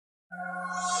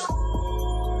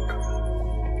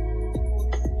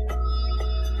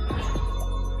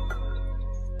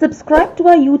Subscribe to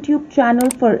our YouTube channel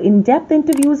for in-depth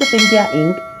interviews of India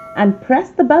Inc. and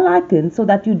press the bell icon so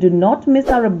that you do not miss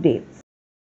our updates.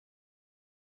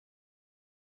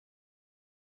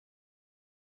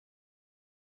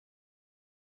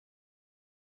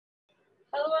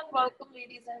 Hello and welcome,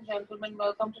 ladies and gentlemen.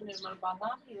 Welcome to Nirmal.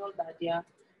 Dadia.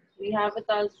 We have with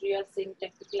us Riya Singh,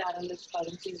 technical analyst,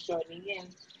 Currencies, joining in.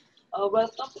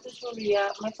 Welcome to the show,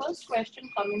 Riya. My first question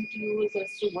coming to you is as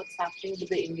to what's happening with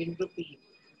the Indian rupee.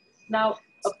 Now,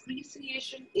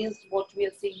 appreciation is what we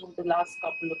are seeing over the last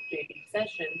couple of trading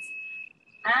sessions.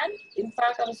 And in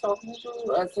fact, I was talking to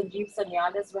Sanjeev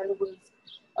Sanyal as well, who was,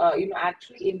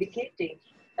 actually indicating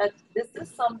that this is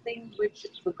something which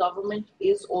the government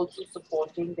is also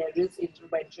supporting. There is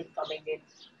intervention coming in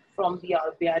from the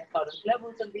RBI at current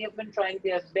levels, and they have been trying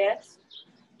their best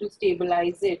to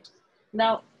stabilize it.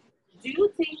 Now, do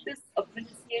you think this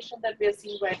appreciation that we are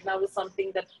seeing right now is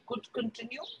something that could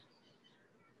continue?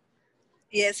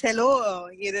 Yes, hello,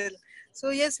 Hiral. So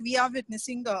yes, we are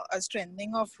witnessing a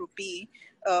strengthening of rupee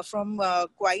from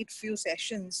quite few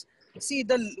sessions. See,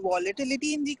 the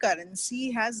volatility in the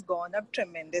currency has gone up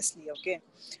tremendously. Okay,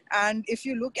 and if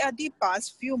you look at the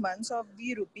past few months of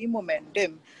the rupee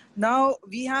momentum, now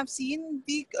we have seen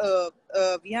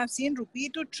rupee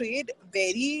to trade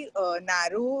very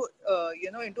narrow,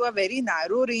 into a very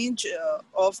narrow range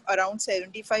of around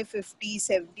 75, 50,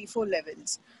 74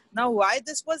 levels. Now, why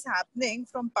this was happening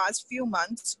from past few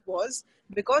months was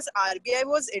because RBI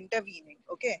was intervening,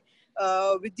 okay,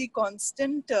 with the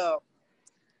constant the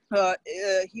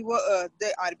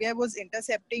RBI was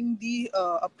intercepting the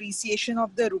appreciation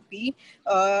of the rupee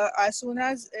as soon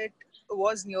as it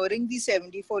was nearing the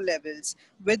 74 levels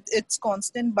with its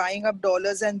constant buying up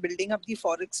dollars and building up the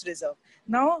forex reserve.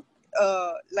 Now,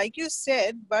 like you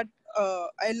said, but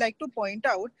I like to point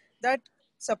out that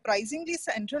surprisingly,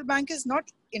 central bank is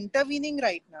not intervening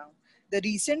right now. The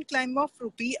recent climb of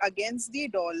rupee against the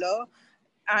dollar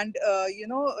and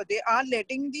they are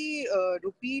letting the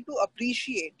rupee to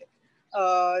appreciate.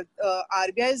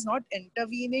 RBI is not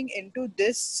intervening into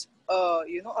this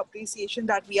appreciation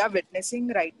that we are witnessing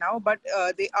right now, but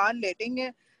they are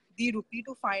letting the rupee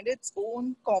to find its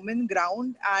own common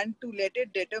ground and to let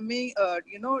it determine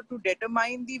to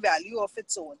determine the value of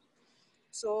its own.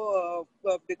 So,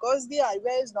 because the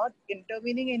RBI is not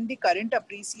intervening in the current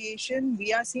appreciation,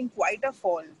 we are seeing quite a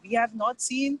fall. We have not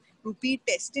seen rupee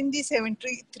testing the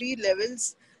 73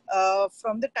 levels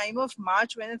from the time of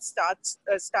March when it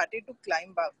started to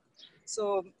climb up.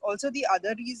 So, also the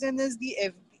other reason is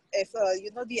the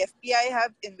FPI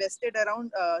have invested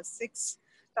around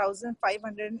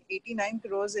 6,589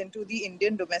 crores into the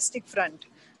Indian domestic front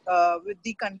with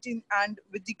the continued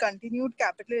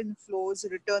capital inflows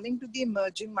returning to the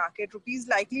emerging market, rupee is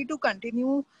likely to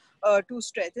continue to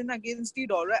strengthen against the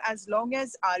dollar as long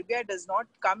as RBI does not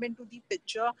come into the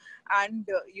picture and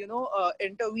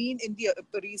intervene in the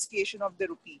appreciation of the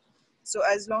rupee. So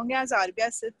as long as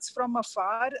RBI sits from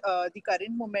afar, the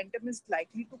current momentum is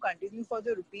likely to continue for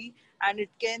the rupee, and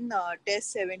it can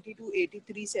test 70 to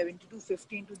 83, 70 to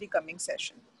 15 to the coming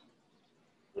session.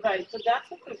 Right, so that's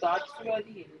with regards to where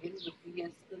the Indian rupee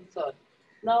is concerned.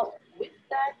 Now, with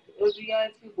that, Riya,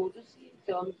 if you go to see in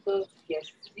terms of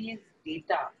yesterday's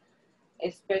data,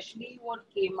 especially what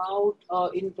came out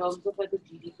in terms of where the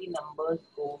GDP numbers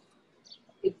go,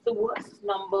 it's the worst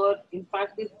number. In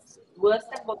fact, it's worse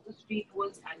than what the street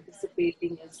was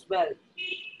anticipating as well.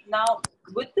 Now,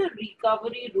 with the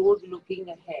recovery road looking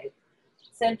ahead,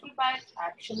 central bank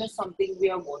action is something we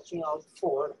are watching out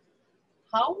for.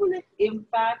 How will it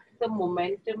impact the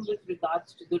momentum with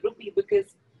regards to the rupee?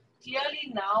 Because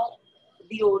clearly now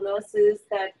the onus is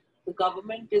that the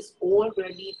government is all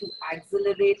ready to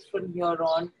accelerate from here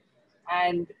on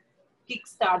and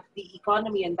kickstart the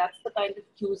economy, and that's the kind of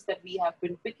cues that we have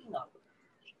been picking up.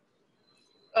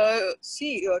 To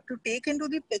take into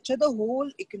the picture the whole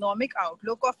economic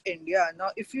outlook of India.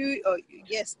 Now, if you,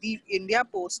 yes, the India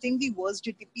posting the worst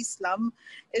GDP slump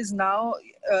is now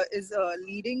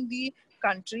leading the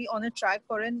country on a track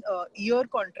for an year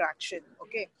contraction.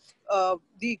 Okay,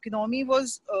 the economy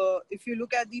was, if you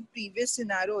look at the previous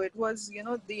scenario, it was,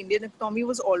 the Indian economy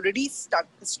was already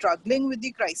struggling with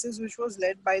the crisis which was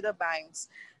led by the banks.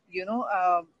 You know.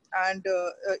 And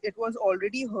it was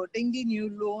already hurting the new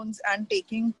loans and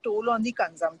taking toll on the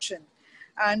consumption.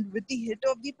 And with the hit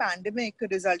of the pandemic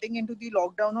resulting into the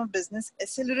lockdown of business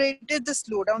accelerated the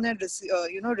slowdown and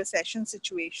recession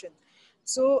situation.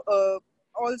 So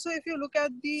also if you look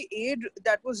at the aid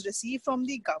that was received from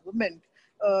the government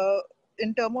uh,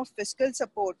 in terms of fiscal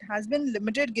support has been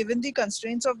limited given the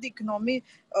constraints of the economy,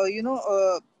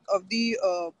 of the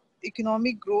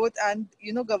economic growth, and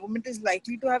government is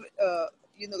likely to have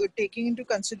taking into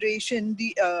consideration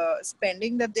the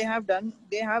spending that they have done.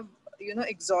 They have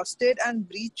exhausted and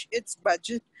breached its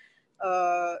budget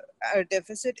uh,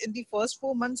 deficit in the first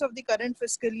 4 months of the current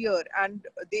fiscal year, and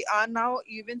they are now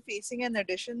even facing an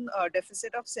addition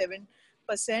deficit of 7%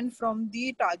 from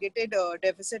the targeted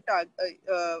deficit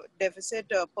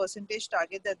percentage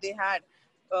target that they had,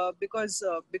 because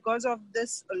of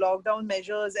this lockdown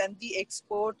measures and the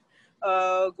export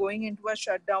going into a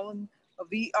shutdown.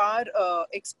 We are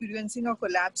experiencing a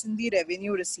collapse in the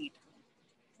revenue receipt.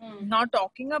 Now,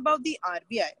 talking about the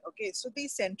RBI, okay, so the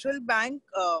central bank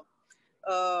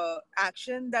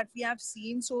action that we have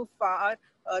seen so far,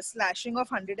 slashing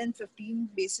of 115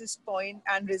 basis point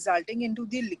and resulting into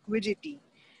the liquidity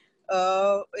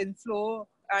inflow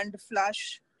and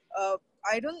flush. Uh,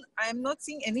 I'm not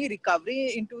seeing any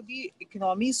recovery into the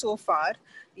economy so far.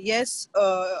 Yes,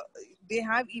 they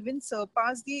have even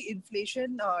surpassed the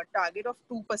inflation target of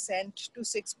 2% to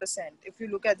 6%. If you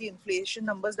look at the inflation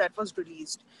numbers that was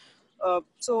released.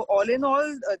 So all in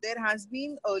all, there has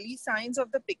been early signs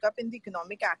of the pickup in the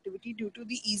economic activity due to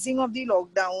the easing of the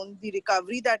lockdown, the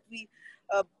recovery that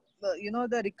uh,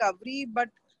 the recovery, but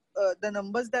the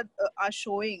numbers that are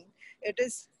showing, it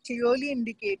is clearly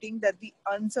indicating that the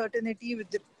uncertainty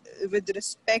with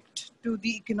respect to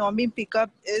the economic pickup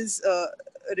is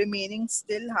remaining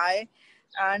still high,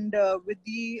 and with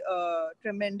the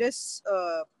tremendous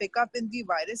pickup in the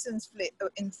virus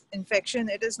infection,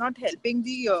 it is not helping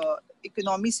the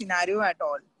economy scenario at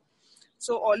all.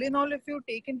 So all in all, if you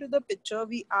take into the picture,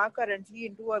 we are currently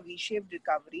into a V-shaped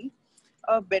recovery.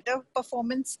 A better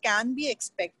performance can be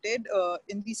expected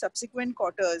in the subsequent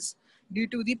quarters due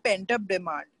to the pent-up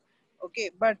demand.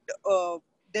 Okay, but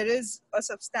there is a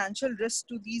substantial risk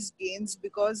to these gains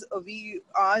because we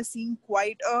are seeing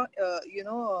quite a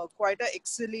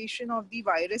acceleration of the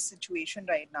virus situation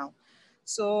right now.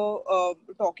 So,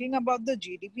 talking about the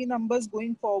GDP numbers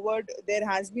going forward, there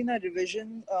has been a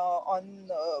revision on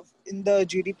in the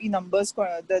GDP numbers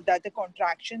that the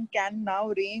contraction can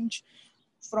now range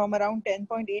from around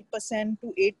 10.8%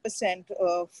 to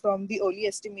 8% from the early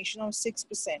estimation of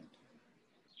 6%.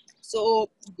 So,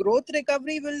 growth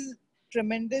recovery will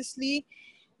tremendously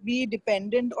be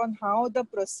dependent on how the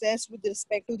process with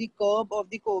respect to the curve of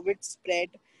the COVID spread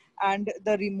and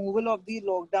the removal of the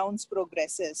lockdowns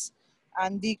progresses.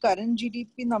 And the current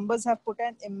GDP numbers have put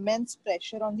an immense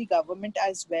pressure on the government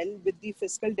as well, with the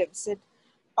fiscal deficit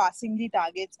passing the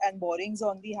targets and borrowings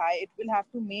on the high. It will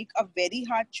have to make a very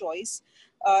hard choice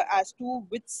as to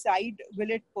which side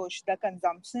will it push, the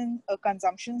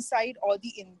consumption side or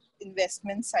the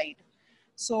investment side.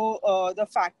 So the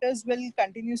factors will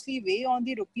continuously weigh on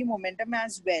the rupee momentum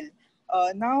as well.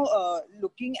 Now,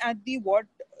 looking at the what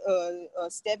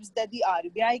steps that the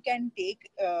RBI can take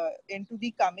into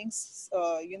the coming,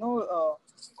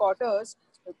 quarters,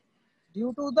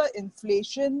 due to the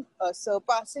inflation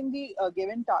surpassing the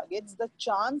given targets, the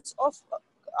chance of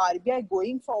RBI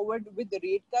going forward with the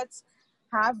rate cuts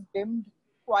have dimmed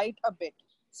quite a bit.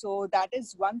 So that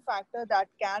is one factor that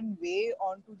can weigh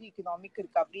onto the economic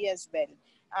recovery as well.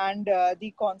 And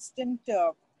the constant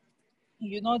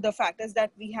the factors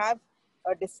that we have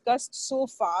discussed so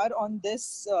far on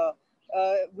this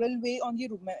will weigh on the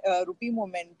rupee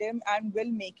momentum and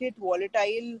will make it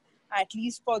volatile at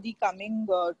least for the coming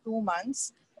 2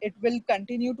 months. It will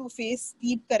continue to face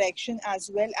steep correction as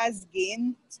well as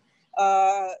gains,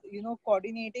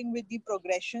 coordinating with the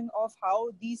progression of how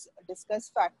these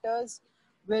discussed factors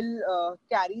will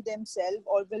carry themselves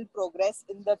or will progress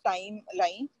in the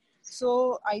timeline.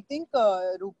 So I think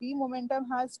rupee momentum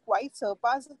has quite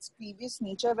surpassed its previous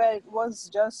nature, where it was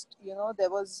just there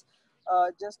was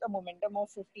just a momentum of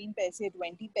 15 paise,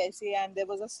 20 paise, and there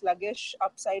was a sluggish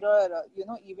upside or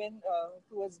even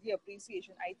towards the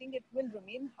appreciation. I think it will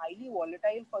remain highly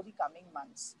volatile for the coming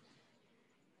months.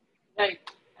 Right.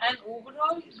 And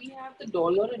overall, we have the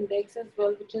dollar index as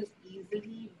well, which has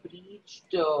easily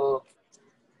breached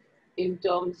in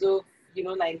terms of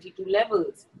 92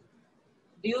 levels.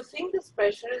 Do you think this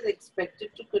pressure is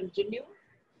expected to continue?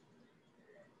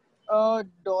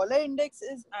 Dollar index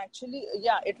is actually,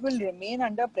 yeah, it will remain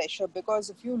under pressure, because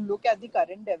if you look at the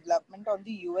current development on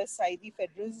the US side, the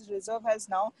Federal Reserve has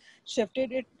now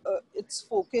shifted its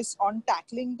focus on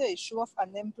tackling the issue of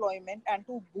unemployment and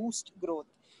to boost growth.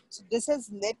 So this has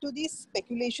led to the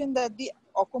speculation that the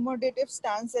accommodative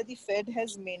stance that the Fed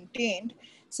has maintained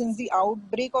since the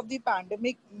outbreak of the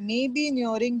pandemic may be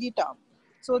nearing the term.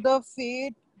 So the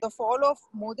fall of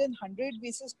more than 100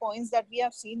 basis points that we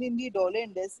have seen in the dollar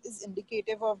index is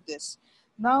indicative of this.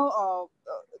 Now,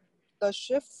 the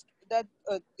shift that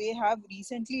they have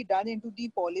recently done into the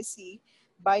policy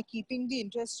by keeping the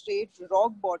interest rate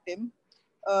rock bottom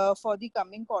for the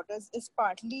coming quarters is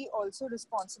partly also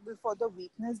responsible for the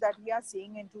weakness that we are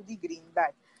seeing into the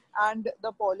greenback. And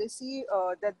the policy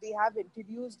that they have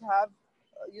introduced have,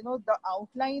 the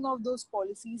outline of those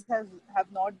policies have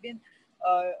not been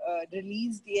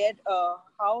released yet.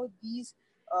 How these,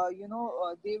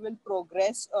 they will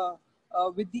progress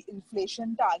with the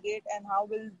inflation target, and how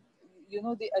will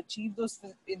they achieve those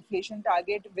inflation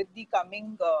target with the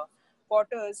coming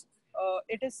quarters.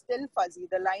 It is still fuzzy.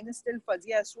 The line is still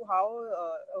fuzzy as to how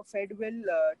Fed will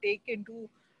take into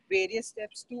various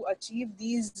steps to achieve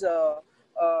these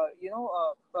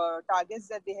targets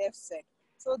that they have set.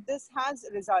 So this has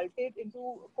resulted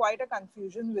into quite a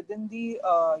confusion within the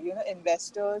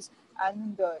investors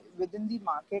and within the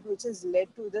market, which has led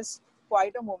to this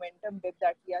quite a momentum dip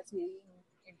that we are seeing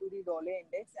into the dollar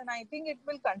index. And I think it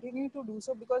will continue to do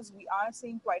so because we are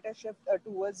seeing quite a shift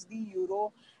towards the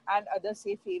euro and other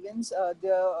safe havens.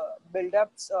 The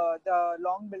build-ups, the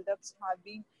long build-ups have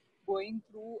been going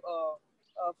through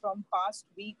from past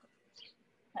week,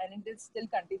 and it is still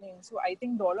continuing. So I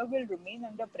think dollar will remain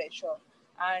under pressure.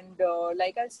 And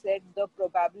like I said, the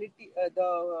probability,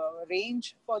 the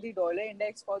range for the dollar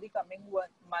index for the coming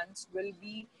months will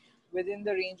be within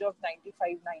the range of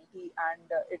 95-90,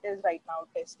 and it is right now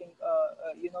testing,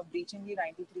 breaching the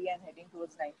 93 and heading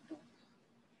towards 92.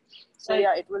 So Right.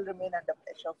 yeah, it will remain under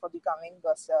pressure for the coming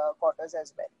quarters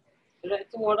as well. Right.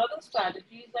 So, what are the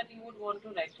strategies that you would want to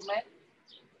recommend?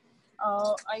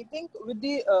 I think with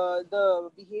the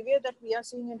behavior that we are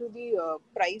seeing into the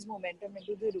price momentum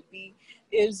into the rupee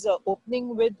is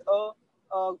opening with a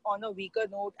on a weaker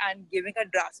note and giving a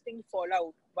drastic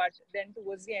fallout, but then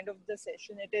towards the end of the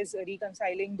session, it is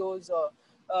reconciling those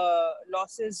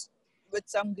losses with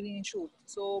some green shoot.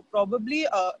 So probably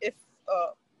if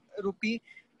rupee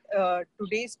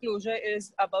today's closure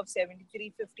is above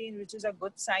 73.15, which is a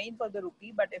good sign for the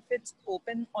rupee. But if it's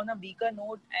open on a weaker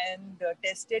note and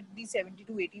tested the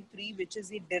 72.83, which is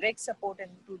the direct support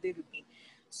into the rupee,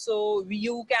 so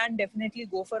you can definitely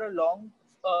go for a long,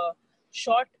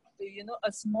 short,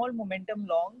 a small momentum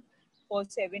long for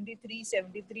 73,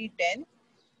 73.10.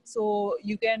 So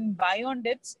you can buy on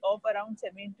dips of around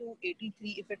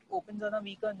 72.83 if it opens on a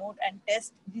weaker note and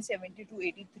test the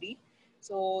 72.83.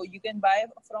 So you can buy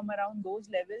from around those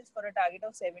levels for a target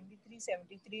of 73,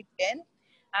 73.10.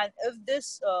 And if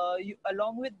this,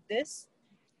 along with this,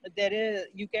 there is,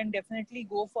 you can definitely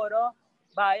go for a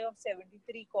buy of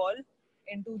 73 call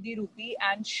into the rupee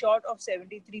and short of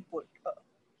 73 put.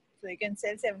 So you can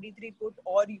sell 73 put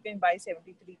or you can buy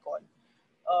 73 call.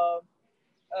 Uh,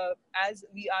 as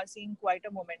we are seeing quite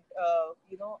a moment, a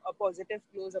positive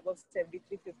close above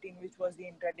 73.15, which was the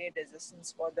intraday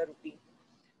resistance for the rupee.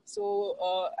 So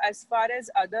as far as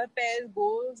other pairs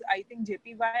goes, I think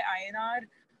JPY INR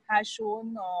has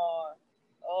shown,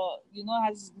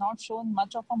 has not shown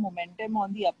much of a momentum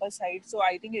on the upper side. So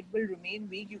I think it will remain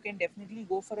weak. You can definitely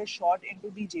go for a short into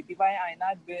the JPY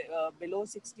INR below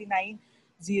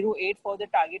 69.08 for the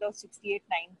target of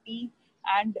 68.90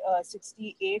 and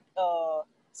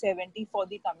 68.70 for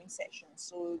the coming session.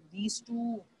 So these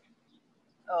two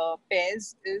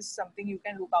pairs is something you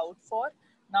can look out for.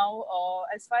 Now,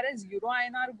 as far as Euro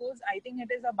INR goes, I think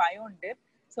it is a buy on dip.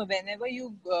 So whenever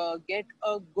you get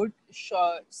a good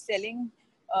selling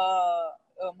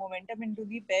momentum into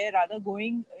the pair, rather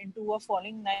going into a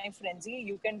falling knife frenzy,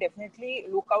 you can definitely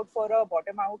look out for a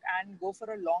bottom out and go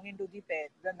for a long into the pair.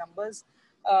 The numbers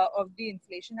of the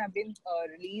inflation have been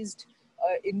released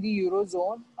in the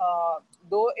eurozone,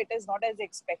 though it is not as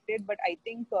expected. But I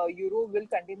think euro will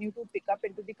continue to pick up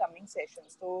into the coming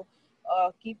sessions. So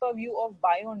keep a view of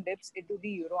buy on dips into the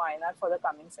euro INR for the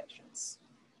coming sessions.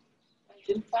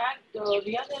 In fact,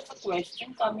 Riya, there's a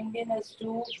question coming in as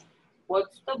to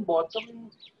what's the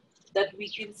bottom that we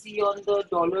can see on the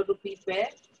dollar rupee pair.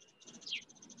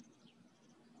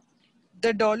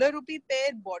 The dollar rupee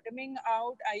pair bottoming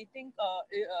out, I think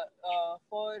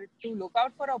for to look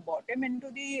out for a bottom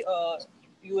into the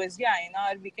USD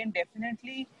INR, we can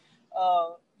definitely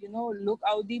look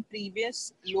out the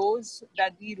previous lows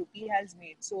that the rupee has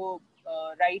made. So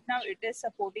right now it is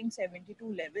supporting 72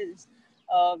 levels.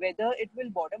 Whether it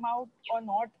will bottom out or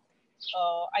not,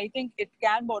 I think it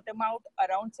can bottom out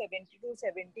around 70 to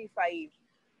 75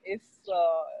 if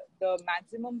the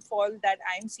maximum fall that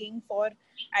I'm seeing for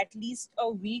at least a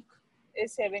week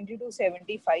is 70 to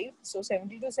 75. So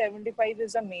 70 to 75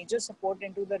 is a major support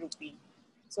into the rupee.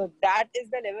 So that is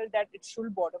the level that it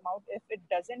should bottom out. If it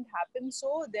doesn't happen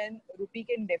so, then rupee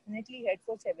can definitely head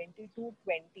for 70 to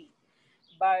 20.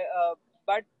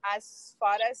 But as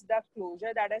far as the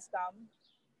closure that has come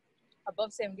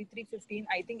above 73.15,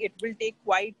 I think it will take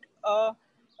quite a,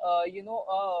 you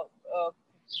know,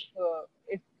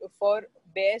 it for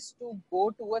bears to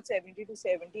go towards 70 to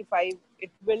 75.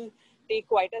 It will take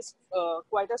quite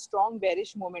a strong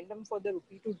bearish momentum for the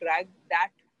rupee to drag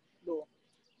that low.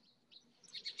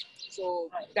 So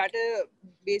that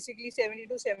basically 70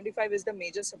 to 75 is the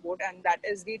major support, and that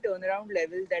is the turnaround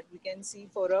level that we can see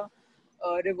for a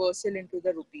reversal into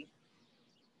the rupee.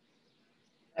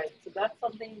 Right, so that's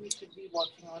something we should be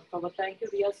watching out for. But thank you,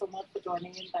 Riya, so much for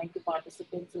joining in. Thank you,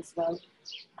 participants, as well.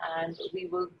 And we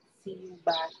will see you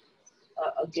back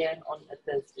again on a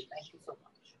Thursday. Thank you so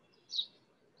much.